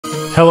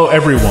Hello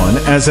everyone,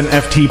 as an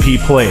FTP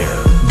player.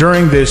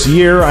 During this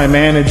year, I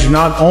managed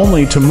not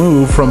only to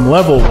move from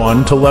level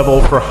 1 to level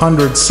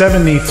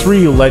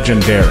 473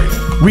 legendary,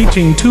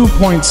 reaching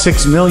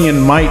 2.6 million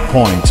might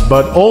points,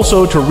 but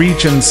also to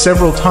reach in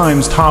several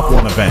times top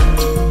 1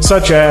 event,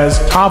 such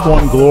as top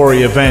 1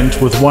 glory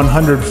event with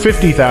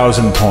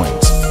 150,000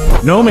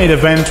 points, nomad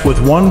event with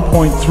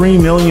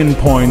 1.3 million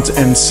points,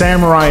 and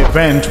samurai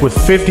event with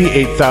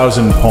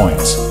 58,000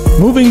 points.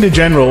 Moving to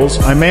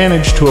generals, I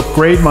managed to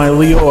upgrade my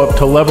Leo up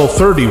to level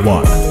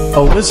 31,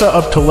 Alyssa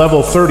up to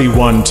level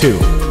 31 too,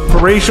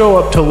 Horatio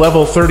up to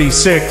level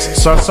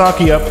 36,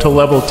 Sasaki up to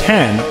level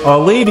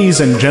 10.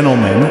 Ladies and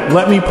gentlemen,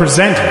 let me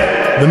present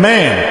him, the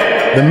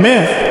man, the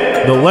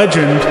myth, the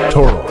legend,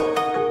 Toro.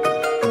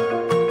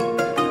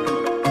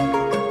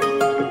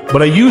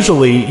 But I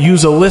usually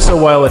use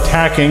Alyssa while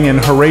attacking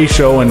and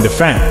Horatio in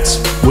defense,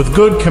 with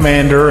good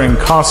commander and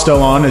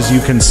Castellan as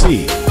you can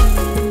see.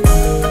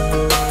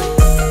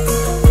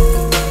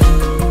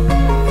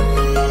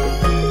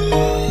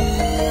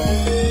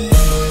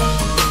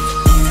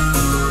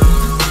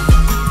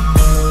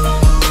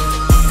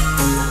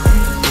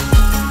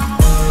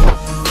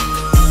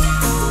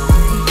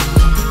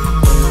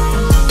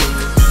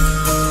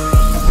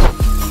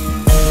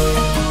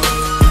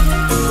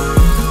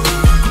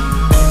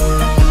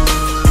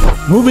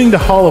 Moving to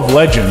Hall of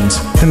Legends,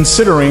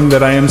 considering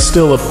that I am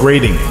still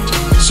upgrading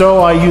it, so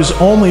I use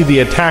only the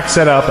attack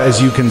setup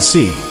as you can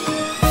see.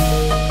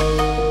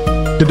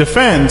 To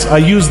defense, I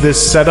use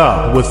this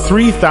setup with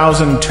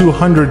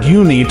 3,200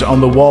 unit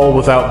on the wall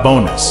without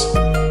bonus.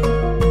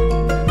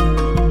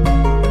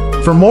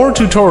 For more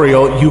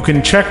tutorial, you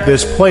can check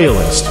this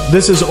playlist.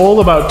 This is all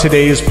about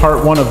today's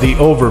part 1 of the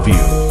overview.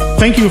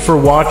 Thank you for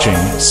watching,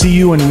 see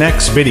you in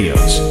next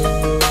videos.